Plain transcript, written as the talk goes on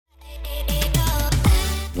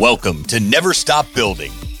Welcome to Never Stop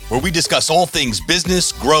Building, where we discuss all things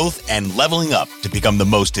business, growth, and leveling up to become the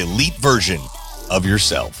most elite version of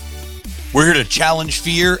yourself. We're here to challenge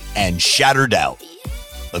fear and shatter doubt.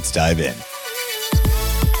 Let's dive in.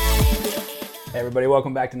 Hey everybody,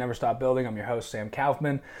 welcome back to Never Stop Building. I'm your host, Sam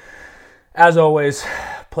Kaufman. As always,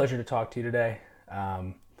 pleasure to talk to you today.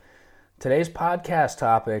 Today's podcast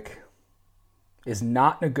topic is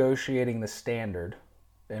not negotiating the standard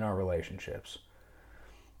in our relationships.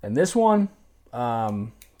 And this one,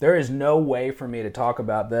 there is no way for me to talk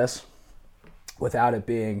about this without it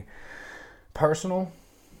being personal,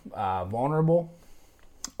 vulnerable,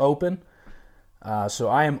 open. So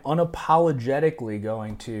I am unapologetically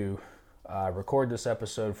going to record this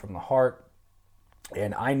episode from the heart.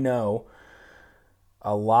 And I know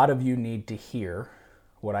a lot of you need to hear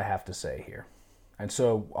what I have to say here. And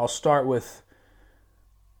so I'll start with,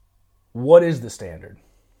 what is the standard?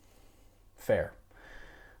 Fair.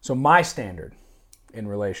 So my standard in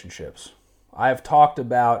relationships, I have talked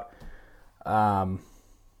about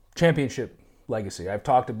championship legacy. I've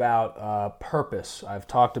talked about purpose. I've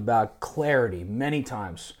talked about clarity many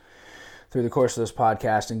times through the course of this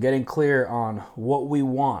podcast, and getting clear on what we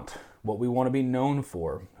want to be known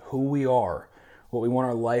for, who we are, what we want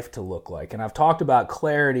our life to look like. And I've talked about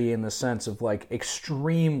clarity in the sense of like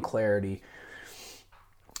extreme clarity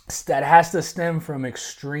that has to stem from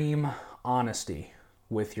extreme honesty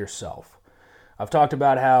with yourself. I've talked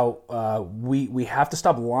about how we have to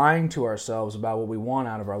stop lying to ourselves about what we want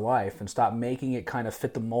out of our life and stop making it kind of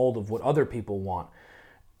fit the mold of what other people want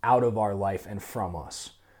out of our life and from us.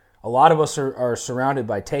 A lot of us are surrounded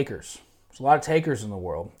by takers. There's a lot of takers in the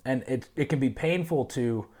world, and it can be painful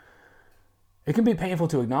to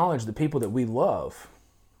acknowledge the people that we love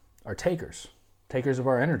are takers of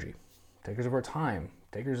our energy, takers of our time,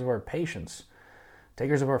 takers of our patience,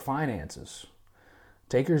 takers of our finances,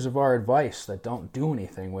 takers of our advice that don't do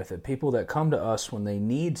anything with it, people that come to us when they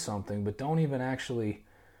need something but don't even actually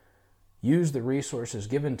use the resources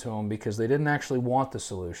given to them because they didn't actually want the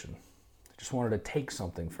solution. They just wanted to take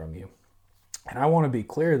something from you. And I want to be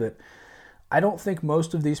clear that I don't think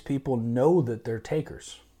most of these people know that they're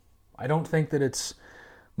takers. I don't think that it's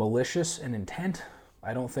malicious in intent.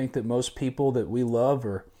 I don't think that most people that we love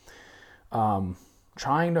are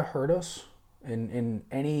trying to hurt us in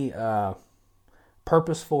any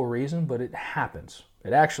purposeful reason, but it happens.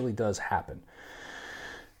 It actually does happen.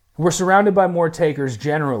 We're surrounded by more takers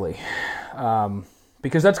generally,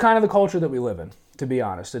 because that's kind of the culture that we live in, to be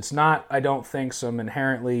honest. It's not, I don't think, some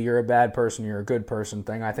inherently you're a bad person, you're a good person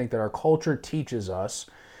thing. I think that our culture teaches us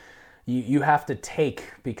you have to take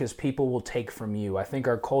because people will take from you. I think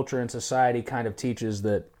our culture and society kind of teaches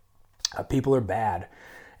that people are bad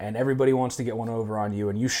and everybody wants to get one over on you,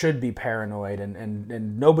 and you should be paranoid,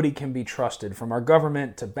 and nobody can be trusted, from our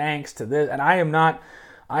government to banks to this. And I am not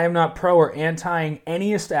pro or anti-ing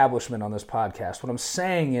any establishment on this podcast. What I'm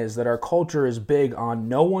saying is that our culture is big on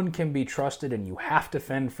no one can be trusted and you have to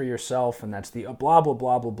fend for yourself, and that's the blah, blah,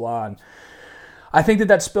 blah, blah, blah. And I think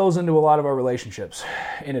that spills into a lot of our relationships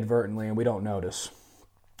inadvertently, and we don't notice.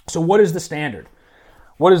 So what is the standard?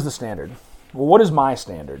 What is the standard? Well, what is my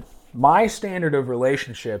standard? My standard of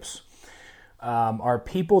relationships are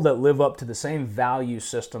people that live up to the same value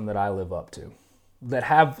system that I live up to, that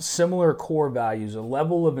have similar core values, a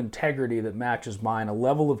level of integrity that matches mine, a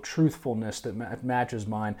level of truthfulness that matches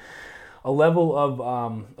mine, a level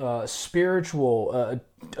of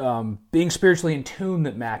being spiritually in tune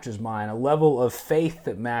that matches mine, a level of faith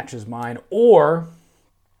that matches mine, or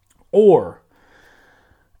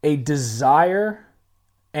a desire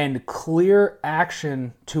and clear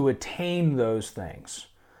action to attain those things.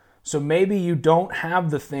 So maybe you don't have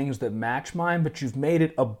the things that match mine, but you've made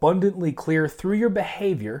it abundantly clear through your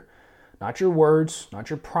behavior, not your words, not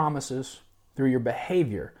your promises, through your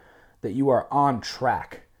behavior, that you are on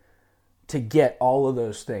track to get all of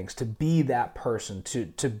those things, to be that person,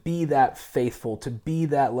 to be that faithful, to be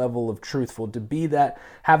that level of truthful,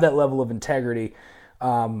 have that level of integrity,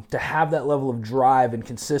 to have that level of drive and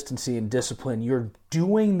consistency and discipline. You're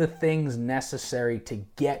doing the things necessary to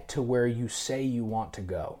get to where you say you want to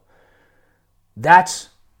go. That's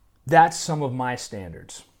some of my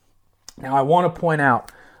standards. Now, I want to point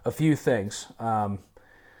out a few things. I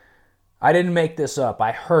didn't make this up.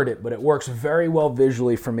 I heard it, but it works very well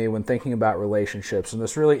visually for me when thinking about relationships. And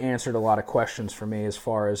this really answered a lot of questions for me as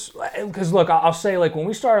far as, because look, I'll say, like, when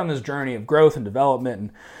we start on this journey of growth and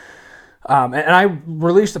development, and I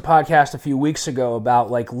released a podcast a few weeks ago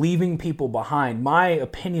about like leaving people behind. My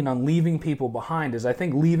opinion on leaving people behind is I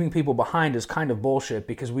think leaving people behind is kind of bullshit,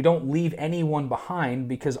 because we don't leave anyone behind,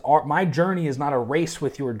 because my journey is not a race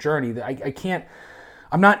with your journey. I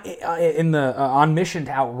I'm not on mission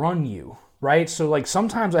to outrun you, right? So like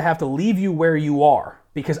sometimes I have to leave you where you are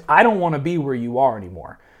because I don't want to be where you are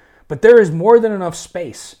anymore. But there is more than enough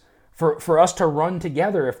space for us to run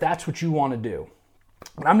together if that's what you want to do.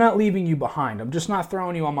 But I'm not leaving you behind. I'm just not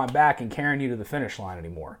throwing you on my back and carrying you to the finish line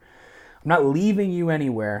anymore. I'm not leaving you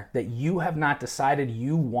anywhere that you have not decided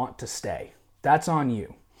you want to stay. That's on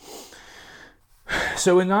you.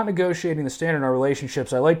 So in not negotiating the standard in our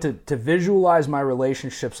relationships, I like to visualize my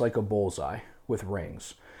relationships like a bullseye with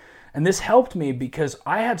rings. And this helped me because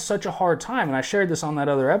I had such a hard time, and I shared this on that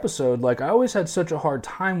other episode, like I always had such a hard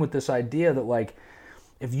time with this idea that like,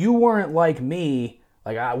 if you weren't like me,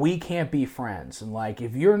 like we can't be friends. And like,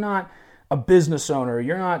 if you're not a business owner,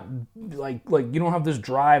 you're not like you don't have this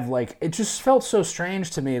drive, like it just felt so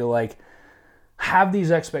strange to me to like have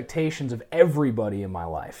these expectations of everybody in my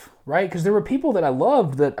life, right? Because there were people that I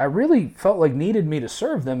loved that I really felt like needed me to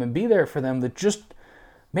serve them and be there for them that just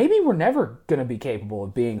maybe were never going to be capable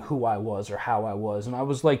of being who I was or how I was. And I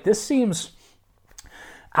was like, this seems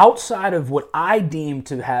outside of what I deem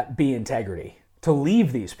to be integrity, to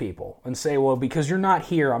leave these people and say, well, because you're not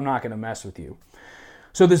here, I'm not going to mess with you.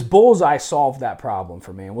 So this bullseye solved that problem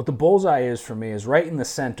for me. And what the bullseye is for me is right in the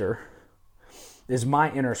center is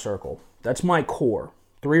my inner circle. That's my core,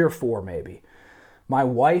 3 or 4 maybe. My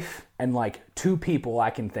wife and like 2 people I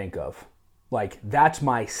can think of. Like that's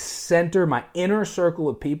my center, my inner circle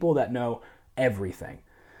of people that know everything.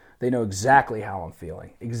 They know exactly how I'm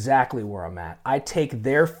feeling, exactly where I'm at. I take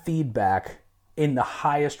their feedback in the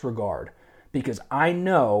highest regard because I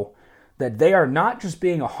know that they are not just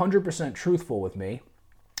being 100% truthful with me,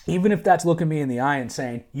 even if that's looking me in the eye and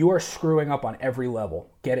saying, you are screwing up on every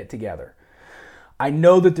level, get it together. I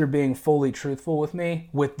know that they're being fully truthful with me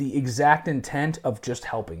with the exact intent of just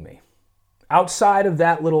helping me. Outside of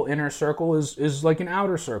that little inner circle is like an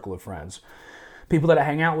outer circle of friends. People that I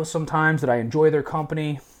hang out with sometimes, that I enjoy their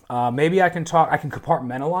company. Maybe I can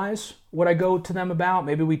compartmentalize what I go to them about.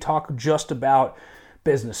 Maybe we talk just about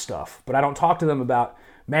business stuff, but I don't talk to them about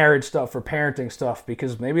marriage stuff or parenting stuff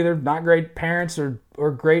because maybe they're not great parents or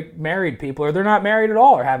great married people, or they're not married at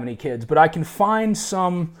all or have any kids. But I can find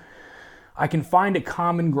a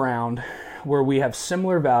common ground where we have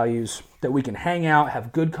similar values, that we can hang out,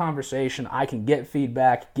 have good conversation, I can get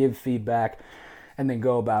feedback, give feedback, and then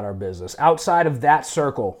go about our business. Outside of that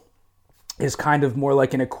circle is kind of more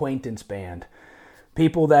like an acquaintance band.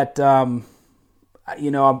 People that,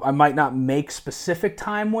 I might not make specific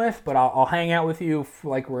time with, but I'll hang out with you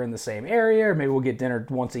like we're in the same area, or maybe we'll get dinner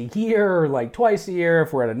once a year or like twice a year.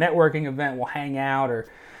 If we're at a networking event, we'll hang out,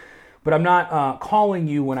 but I'm not calling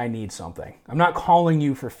you when I need something. I'm not calling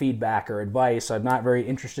you for feedback or advice. I'm not very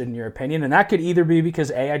interested in your opinion. And that could either be because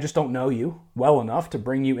A, I just don't know you well enough to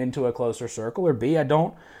bring you into a closer circle, or B, you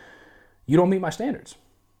don't meet my standards.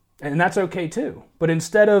 And that's okay too. But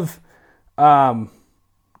instead of,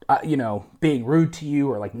 being rude to you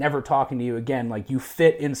or like never talking to you again, like you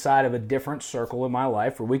fit inside of a different circle in my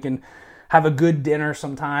life where we can have a good dinner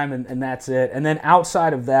sometime and that's it. And then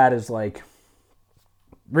outside of that is like,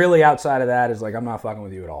 really outside of that is like, I'm not fucking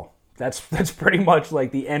with you at all. That's pretty much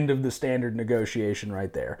like the end of the standard negotiation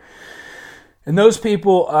right there. And those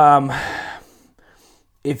people,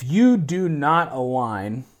 if you do not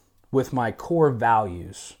align with my core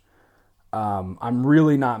values, I'm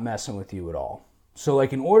really not messing with you at all. So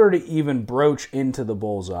like in order to even broach into the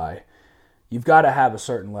bullseye, you've got to have a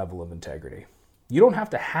certain level of integrity. You don't have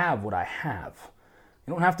to have what I have.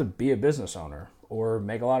 You don't have to be a business owner or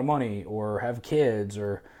make a lot of money or have kids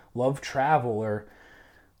or love travel, or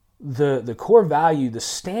the core value, the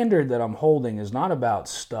standard that I'm holding is not about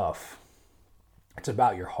stuff. It's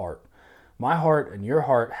about your heart. My heart and your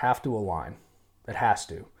heart have to align. It has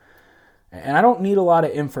to. And I don't need a lot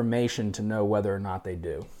of information to know whether or not they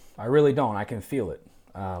do. I really don't. I can feel it.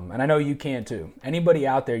 And I know you can too. Anybody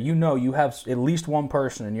out there, you have at least one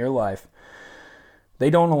person in your life, they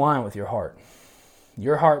don't align with your heart.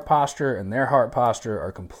 Your heart posture and their heart posture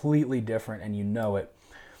are completely different, and you know it.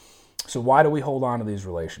 So why do we hold on to these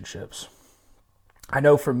relationships? I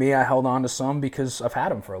know for me, I held on to some because I've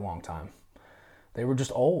had them for a long time. They were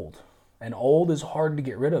just old. And old is hard to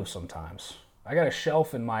get rid of sometimes. I got a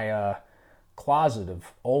shelf in my closet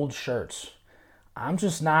of old shirts. I'm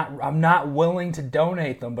not willing to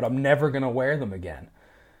donate them, but I'm never going to wear them again.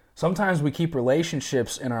 Sometimes we keep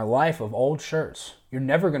relationships in our life of old shirts. You're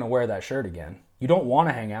never going to wear that shirt again. You don't want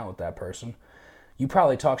to hang out with that person. You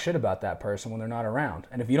probably talk shit about that person when they're not around.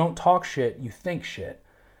 And if you don't talk shit, you think shit.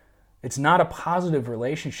 It's not a positive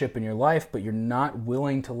relationship in your life, but you're not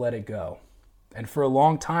willing to let it go. And for a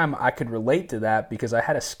long time, I could relate to that because I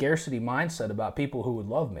had a scarcity mindset about people who would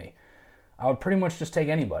love me. I would pretty much just take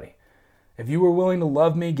anybody. If you were willing to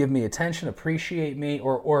love me, give me attention, appreciate me,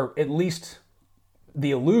 or at least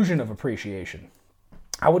the illusion of appreciation,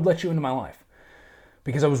 I would let you into my life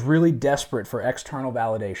because I was really desperate for external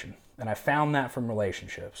validation. And I found that from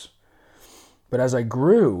relationships. But as I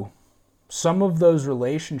grew, some of those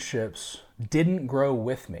relationships didn't grow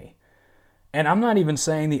with me. And I'm not even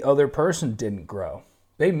saying the other person didn't grow.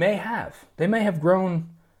 They may have. They may have grown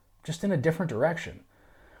just in a different direction.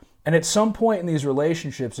 And at some point in these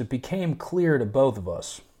relationships, it became clear to both of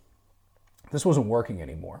us this wasn't working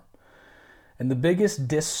anymore. And the biggest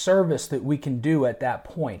disservice that we can do at that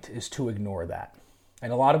point is to ignore that.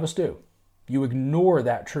 And a lot of us do. You ignore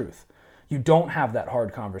that truth. You don't have that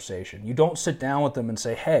hard conversation. You don't sit down with them and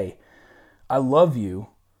say, hey, I love you,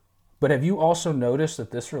 but have you also noticed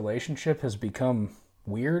that this relationship has become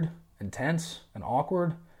weird and tense and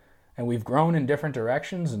awkward, and we've grown in different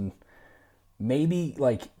directions, and maybe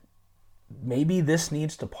this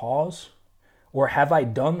needs to pause? Or have I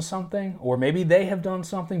done something? Or maybe they have done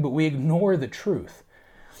something, but we ignore the truth.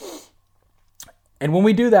 And when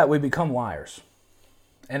we do that, we become liars.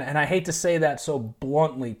 And I hate to say that so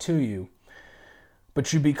bluntly to you,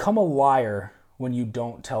 but you become a liar when you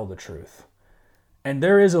don't tell the truth. And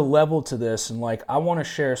there is a level to this, and I want to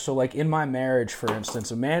share. So in my marriage, for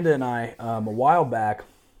instance, Amanda and I, a while back,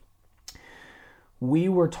 we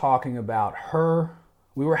were talking about her.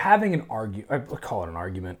 We were having an argument. We'll call it an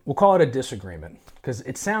argument. We'll call it a disagreement because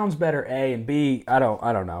it sounds better, A, and B, I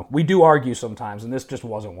don't know. We do argue sometimes, and this just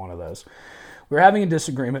wasn't one of those. We were having a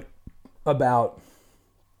disagreement about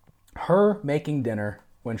her making dinner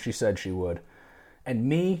when she said she would, and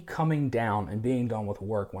me coming down and being done with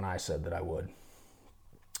work when I said that I would.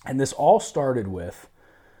 And this all started with,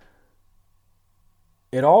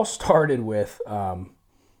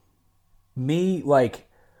 me,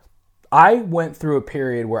 I went through a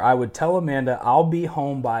period where I would tell Amanda, I'll be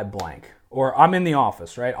home by blank, or I'm in the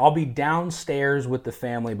office, right? I'll be downstairs with the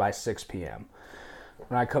family by 6 p.m.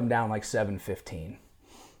 When I come down 7:15,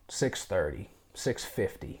 6:30,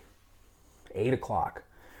 6:50, 8 o'clock.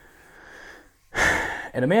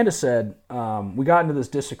 And Amanda said, we got into this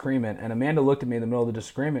disagreement, and Amanda looked at me in the middle of the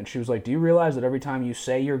disagreement, and she was like, do you realize that every time you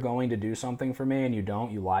say you're going to do something for me and you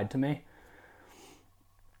don't, you lied to me?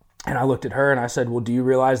 And I looked at her and I said, well, do you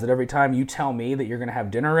realize that every time you tell me that you're going to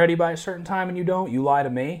have dinner ready by a certain time and you don't, you lie to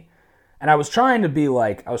me? And I was trying to be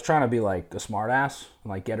like a smart ass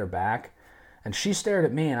and get her back. And she stared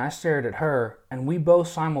at me and I stared at her, and we both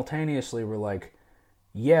simultaneously were like,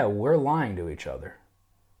 yeah, we're lying to each other.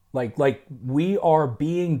 We are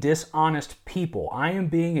being dishonest people. I am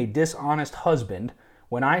being a dishonest husband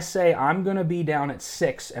when I say I'm going to be down at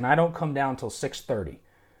 6 and I don't come down till 6:30.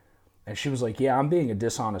 And she was like, yeah, I'm being a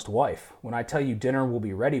dishonest wife when I tell you dinner will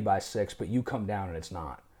be ready by 6, but you come down and it's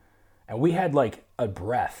not. And we had a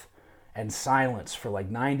breath and silence for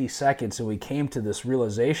 90 seconds, and we came to this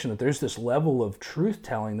realization that there's this level of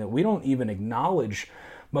truth-telling that we don't even acknowledge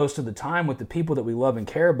most of the time with the people that we love and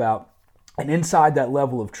care about. And inside that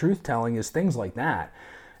level of truth-telling is things like that.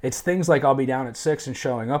 It's things like I'll be down at 6 and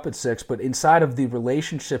showing up at 6, but inside of the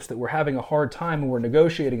relationships that we're having a hard time and we're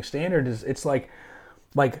negotiating standards, it's like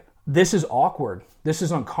this is awkward. This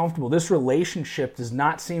is uncomfortable. This relationship does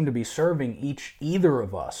not seem to be serving either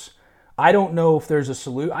of us. I don't know if there's a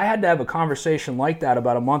solution. I had to have a conversation like that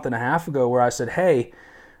about a month and a half ago where I said, hey,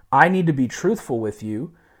 I need to be truthful with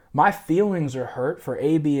you. My feelings are hurt for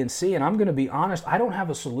A, B, and C, and I'm going to be honest, I don't have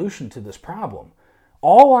a solution to this problem.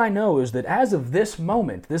 All I know is that as of this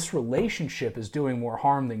moment, this relationship is doing more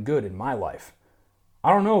harm than good in my life. I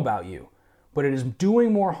don't know about you, but it is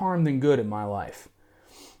doing more harm than good in my life.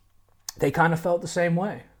 They kind of felt the same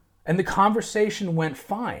way. And the conversation went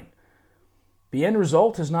fine. The end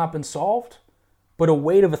result has not been solved, but a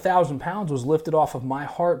weight of 1,000 pounds was lifted off of my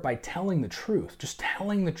heart by telling the truth. Just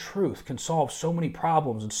telling the truth can solve so many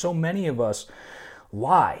problems, and so many of us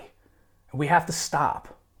lie. And we have to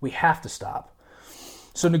stop. We have to stop.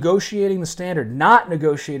 So negotiating the standard, not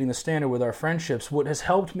negotiating the standard with our friendships, what has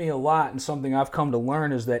helped me a lot and something I've come to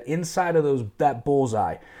learn is that inside of that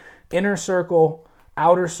bullseye, inner circle,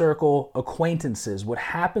 outer circle, acquaintances, what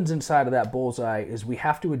happens inside of that bullseye is we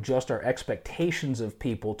have to adjust our expectations of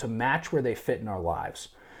people to match where they fit in our lives.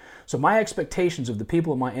 So my expectations of the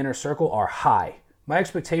people in my inner circle are high. My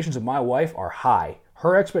expectations of my wife are high.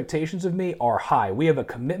 Her expectations of me are high. We have a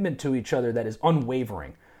commitment to each other that is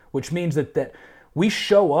unwavering, which means that we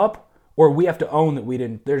show up or we have to own that we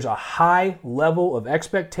didn't. There's a high level of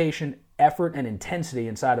expectation, effort, and intensity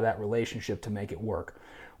inside of that relationship to make it work.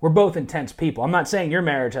 We're both intense people. I'm not saying your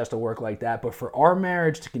marriage has to work like that, but for our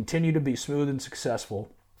marriage to continue to be smooth and successful,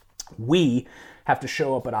 We have to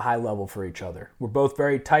show up at a high level for each other. We're both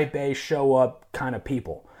very type A, show up kind of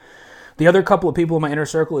people. The other couple of people in my inner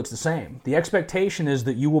circle, it's the same. The expectation is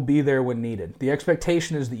that you will be there when needed. The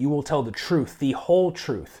expectation is that you will tell the truth, the whole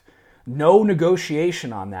truth. No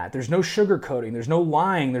negotiation on that. There's no sugarcoating. There's no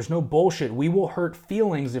lying. There's no bullshit. We will hurt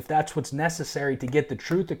feelings if that's what's necessary to get the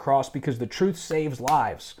truth across, because the truth saves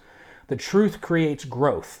lives. The truth creates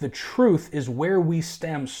growth. The truth is where we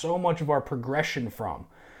stem so much of our progression from.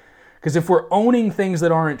 Because if we're owning things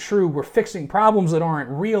that aren't true, we're fixing problems that aren't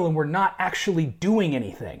real, and we're not actually doing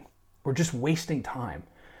anything. We're just wasting time.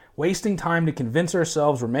 Wasting time to convince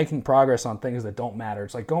ourselves we're making progress on things that don't matter.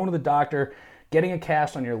 It's like going to the doctor, getting a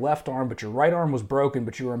cast on your left arm, but your right arm was broken,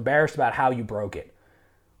 but you were embarrassed about how you broke it.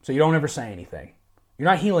 So you don't ever say anything. You're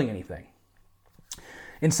not healing anything.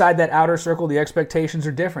 Inside that outer circle, the expectations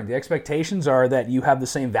are different. The expectations are that you have the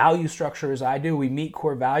same value structure as I do. We meet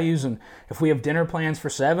core values, and if we have dinner plans for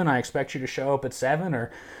 7, I expect you to show up at 7,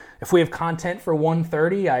 or if we have content for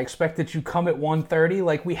 1:30, I expect that you come at 1:30.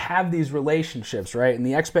 Like, we have these relationships, right? And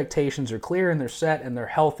the expectations are clear, and they're set, and they're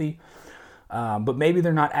healthy. But maybe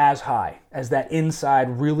they're not as high as that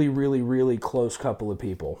inside really, really, really close couple of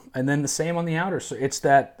people. And then the same on the outer. So it's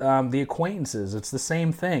that the acquaintances, it's the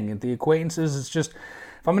same thing. And the acquaintances, it's just,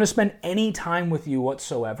 if I'm going to spend any time with you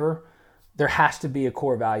whatsoever, there has to be a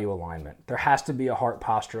core value alignment. There has to be a heart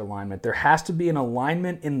posture alignment. There has to be an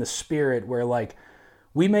alignment in the spirit where, like,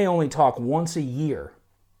 we may only talk once a year,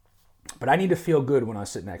 but I need to feel good when I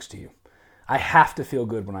sit next to you. I have to feel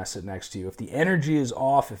good when I sit next to you. If the energy is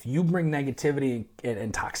off, if you bring negativity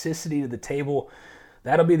and toxicity to the table,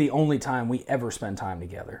 that'll be the only time we ever spend time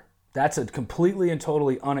together. That's a completely and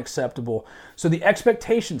totally unacceptable. So the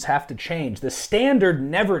expectations have to change. The standard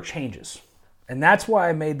never changes. And that's why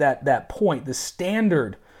I made that point. The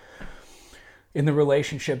standard in the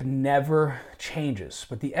relationship never changes,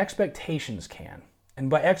 but the expectations can. And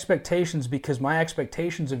by expectations, because my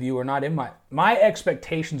expectations of you are not in my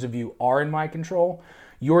expectations of you are in my control,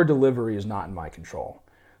 your delivery is not in my control.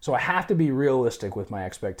 So I have to be realistic with my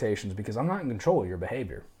expectations, because I'm not in control of your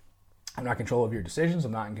behavior. I'm not in control of your decisions.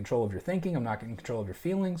 I'm not in control of your thinking. I'm not in control of your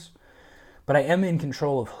feelings. But I am in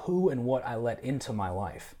control of who and what I let into my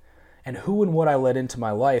life. And who and what I let into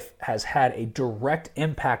my life has had a direct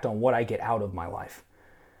impact on what I get out of my life.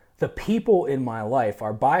 The people in my life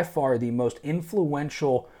are by far the most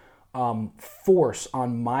influential force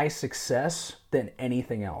on my success than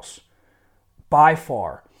anything else. By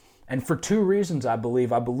far. And for 2 reasons, I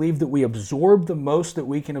believe. I believe that we absorb the most that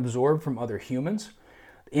we can absorb from other humans.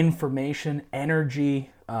 Information,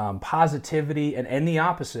 energy, positivity, and the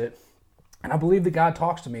opposite. And I believe that God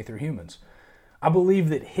talks to me through humans. I believe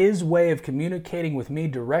that His way of communicating with me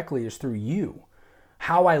directly is through you.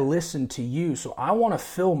 How I listen to you. So I want to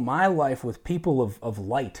fill my life with people of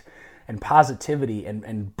light and positivity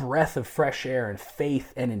and breath of fresh air and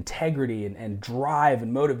faith and integrity and drive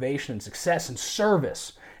and motivation and success and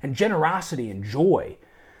service and generosity and joy.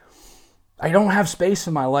 I don't have space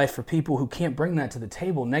in my life for people who can't bring that to the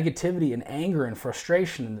table. Negativity and anger and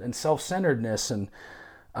frustration and self-centeredness and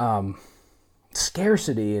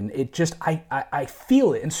scarcity, and it just, I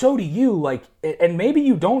feel it, and so do you. Like, and maybe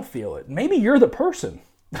you don't feel it. Maybe you're the person.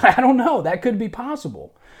 I don't know. That could be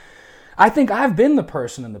possible. I think I've been the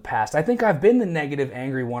person in the past. I think I've been the negative,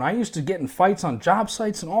 angry one. I used to get in fights on job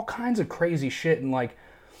sites and all kinds of crazy shit, and like,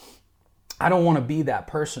 I don't want to be that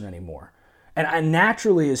person anymore. And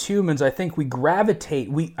naturally, as humans, I think we gravitate.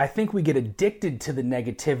 I think we get addicted to the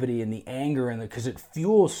negativity and the anger, and because it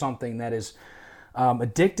fuels something that is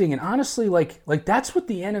addicting. And honestly, like that's what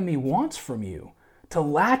the enemy wants from you, to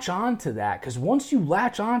latch on to that. Because once you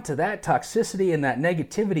latch on to that toxicity and that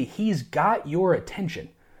negativity, he's got your attention.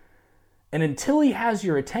 And until he has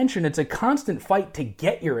your attention, it's a constant fight to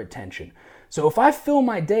get your attention. So if I fill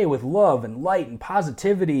my day with love and light and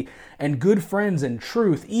positivity and good friends and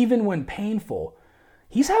truth, even when painful,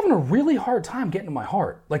 he's having a really hard time getting to my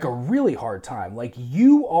heart. Like a really hard time. Like,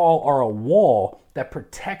 you all are a wall that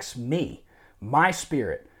protects me, my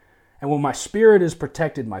spirit. And when my spirit is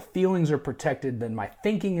protected, my feelings are protected, then my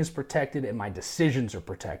thinking is protected, and my decisions are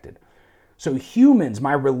protected. So humans,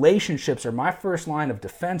 my relationships are my first line of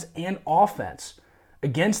defense and offense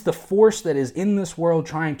against the force that is in this world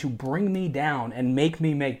trying to bring me down and make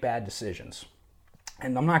me make bad decisions.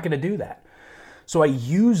 And I'm not going to do that. So I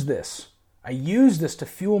use this to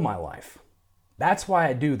fuel my life. That's why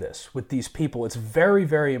I do this with these people. It's very,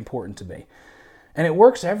 very important to me. And it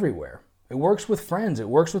works everywhere. It works with friends. It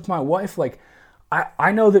works with my wife. Like,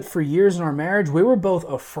 I know that for years in our marriage, we were both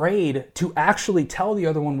afraid to actually tell the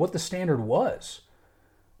other one what the standard was.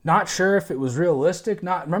 Not sure if it was realistic.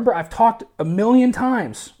 Remember, I've talked a million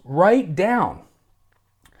times. Write down.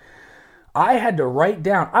 I had to write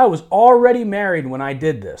down. I was already married when I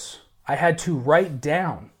did this. I had to write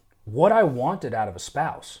down what I wanted out of a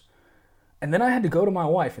spouse. And then I had to go to my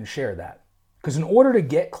wife and share that. Because in order to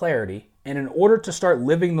get clarity and in order to start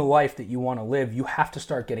living the life that you want to live, you have to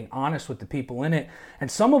start getting honest with the people in it. And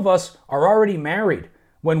some of us are already married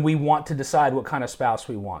when we want to decide what kind of spouse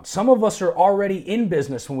we want. Some of us are already in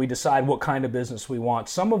business when we decide what kind of business we want.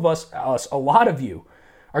 Some of us, a lot of you,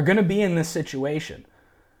 are going to be in this situation.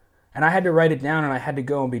 And I had to write it down, and I had to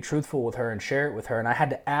go and be truthful with her and share it with her, and I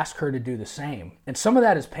had to ask her to do the same. And some of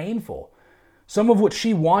that is painful. Some of what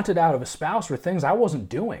she wanted out of a spouse were things I wasn't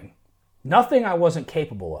doing. Nothing I wasn't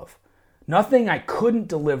capable of. Nothing I couldn't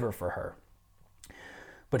deliver for her.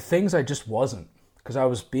 But things I just wasn't, because I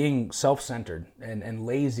was being self-centered and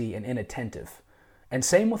lazy and inattentive. And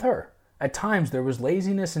same with her. At times there was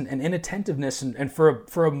laziness and inattentiveness, and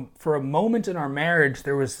for a moment in our marriage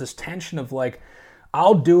there was this tension of like,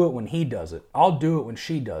 I'll do it when he does it. I'll do it when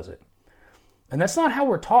she does it. And that's not how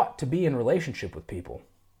we're taught to be in relationship with people.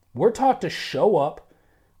 We're taught to show up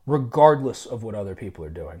regardless of what other people are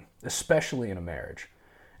doing, especially in a marriage.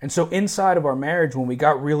 And so inside of our marriage, when we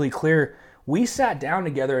got really clear, we sat down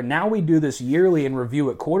together, and now we do this yearly and review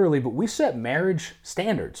it quarterly, but we set marriage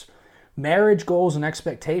standards, marriage goals and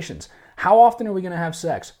expectations. How often are we going to have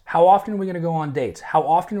sex? How often are we going to go on dates? How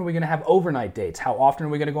often are we going to have overnight dates? How often are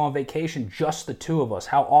we going to go on vacation, just the two of us?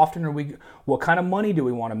 How often what kind of money do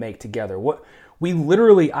we want to make together?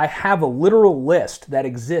 I have a literal list that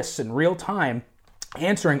exists in real time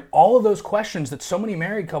answering all of those questions that so many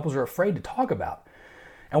married couples are afraid to talk about.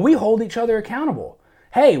 And we hold each other accountable.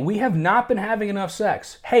 Hey, we have not been having enough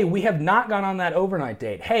sex. Hey, we have not gone on that overnight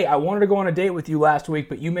date. Hey, I wanted to go on a date with you last week,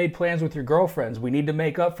 but you made plans with your girlfriends. We need to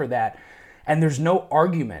make up for that. And there's no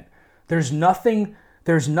argument. There's nothing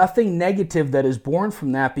negative that is born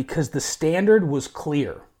from that, because the standard was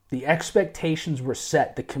clear. The expectations were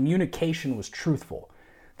set. The communication was truthful.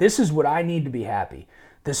 This is what I need to be happy.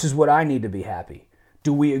 This is what I need to be happy.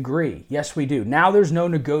 Do we agree? Yes, we do. Now there's no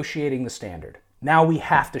negotiating the standard. Now we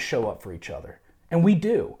have to show up for each other. And we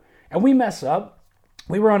do. And we mess up.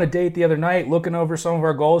 We were on a date the other night looking over some of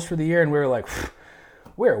our goals for the year, and we were like,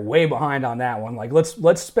 we're way behind on that one. Like,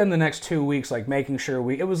 let's spend the next 2 weeks like making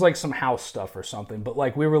sure it was like some house stuff or something, but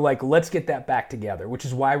like we were like, let's get that back together, which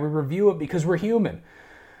is why we review it, because we're human.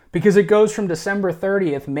 Because it goes from December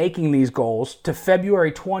 30th making these goals to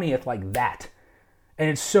February 20th like that. And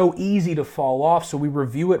it's so easy to fall off, so we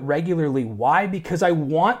review it regularly. Why? Because I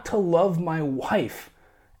want to love my wife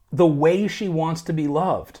the way she wants to be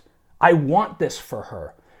loved. I want this for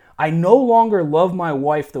her. I no longer love my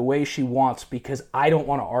wife the way she wants because I don't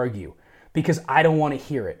want to argue, because I don't want to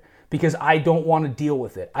hear it, because I don't want to deal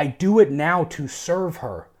with it. I do it now to serve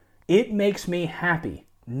her. It makes me happy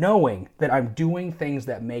knowing that I'm doing things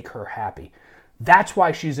that make her happy. That's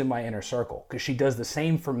why she's in my inner circle, because she does the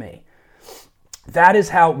same for me. That is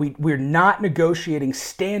how we're not negotiating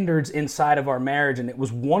standards inside of our marriage. And it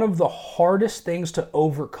was one of the hardest things to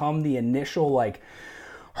overcome, the initial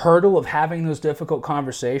hurdle of having those difficult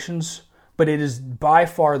conversations. But it is by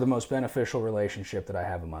far the most beneficial relationship that I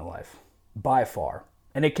have in my life. By far.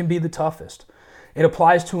 And it can be the toughest. It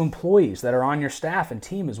applies to employees that are on your staff and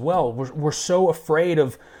team as well. We're so afraid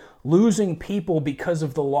of losing people because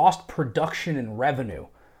of the lost production and revenue.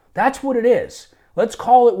 That's what it is. Let's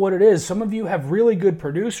call it what it is. Some of you have really good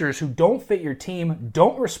producers who don't fit your team,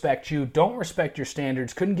 don't respect you, don't respect your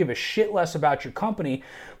standards, couldn't give a shit less about your company,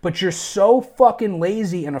 but you're so fucking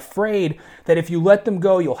lazy and afraid that if you let them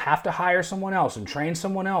go, you'll have to hire someone else and train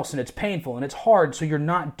someone else, and it's painful and it's hard, so you're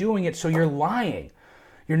not doing it, so you're lying.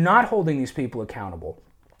 You're not holding these people accountable.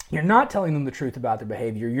 You're not telling them the truth about their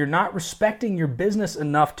behavior. You're not respecting your business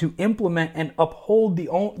enough to implement and uphold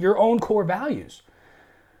your own core values.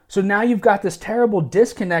 So now you've got this terrible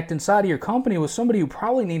disconnect inside of your company with somebody who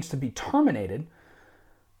probably needs to be terminated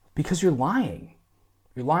because you're lying.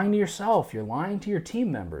 You're lying to yourself. You're lying to your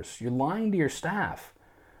team members. You're lying to your staff.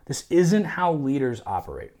 This isn't how leaders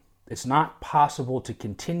operate. It's not possible to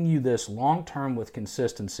continue this long-term with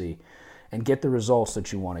consistency and get the results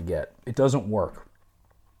that you want to get. It doesn't work.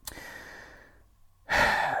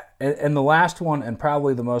 And the last one, and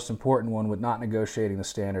probably the most important one with not negotiating the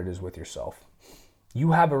standard, is with yourself.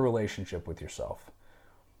 You have a relationship with yourself.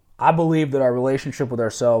 I believe that our relationship with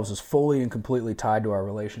ourselves is fully and completely tied to our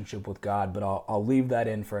relationship with God, but I'll leave that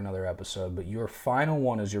in for another episode. But your final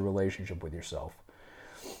one is your relationship with yourself.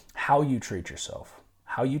 How you treat yourself.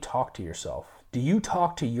 How you talk to yourself. Do you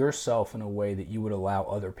talk to yourself in a way that you would allow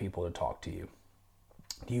other people to talk to you?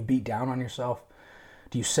 Do you beat down on yourself?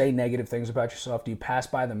 Do you say negative things about yourself? Do you pass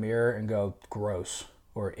by the mirror and go, gross,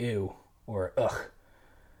 or ew, or ugh?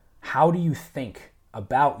 How do you think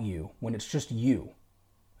about you when it's just you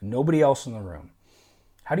and nobody else in the room?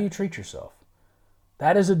 How do you treat yourself?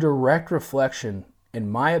 That is a direct reflection,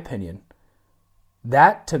 in my opinion.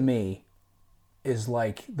 That, to me, is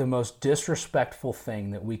like the most disrespectful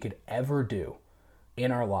thing that we could ever do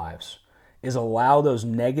in our lives, is allow those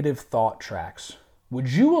negative thought tracks.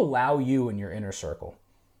 Would you allow you in your inner circle?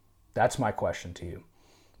 That's my question to you.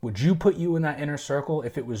 Would you put you in that inner circle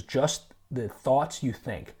if it was just the thoughts you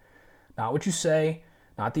think? Not what you say,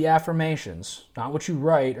 not the affirmations, not what you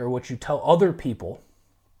write or what you tell other people.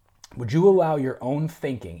 Would you allow your own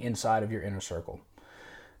thinking inside of your inner circle?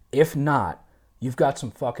 If not, you've got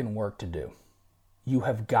some fucking work to do. You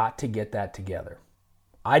have got to get that together.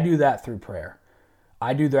 I do that through prayer.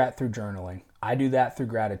 I do that through journaling. I do that through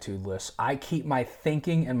gratitude lists. I keep my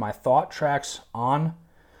thinking and my thought tracks on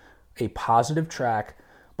a positive track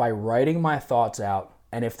by writing my thoughts out,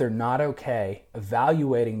 and if they're not okay,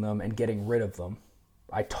 evaluating them and getting rid of them.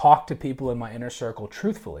 I talk to people in my inner circle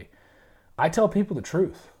truthfully. I tell people the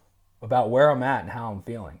truth about where I'm at and how I'm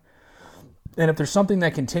feeling. And if there's something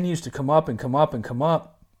that continues to come up and come up and come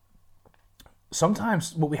up,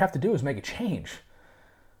 sometimes what we have to do is make a change.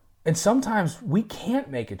 And sometimes we can't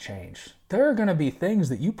make a change. There are going to be things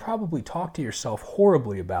that you probably talk to yourself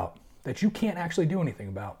horribly about that you can't actually do anything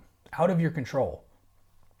about, out of your control.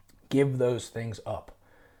 Give those things up.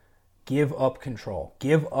 Give up control.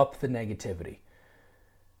 Give up the negativity.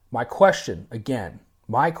 My question, again,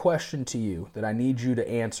 my question to you that I need you to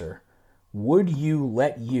answer, would you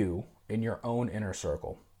let you in your own inner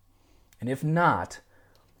circle? And if not,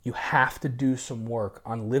 you have to do some work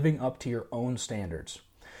on living up to your own standards.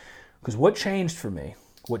 Because what changed for me,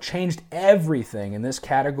 what changed everything in this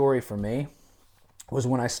category for me, was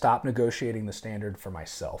when I stopped negotiating the standard for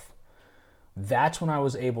myself. That's when I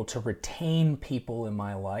was able to retain people in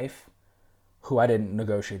my life who I didn't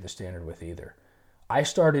negotiate the standard with either. I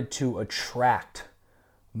started to attract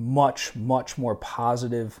much, much more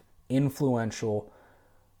positive, influential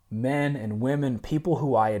men and women, people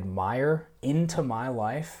who I admire, into my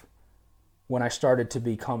life when I started to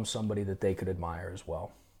become somebody that they could admire as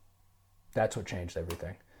well. That's what changed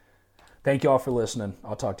everything. Thank you all for listening.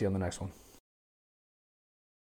 I'll talk to you on the next one.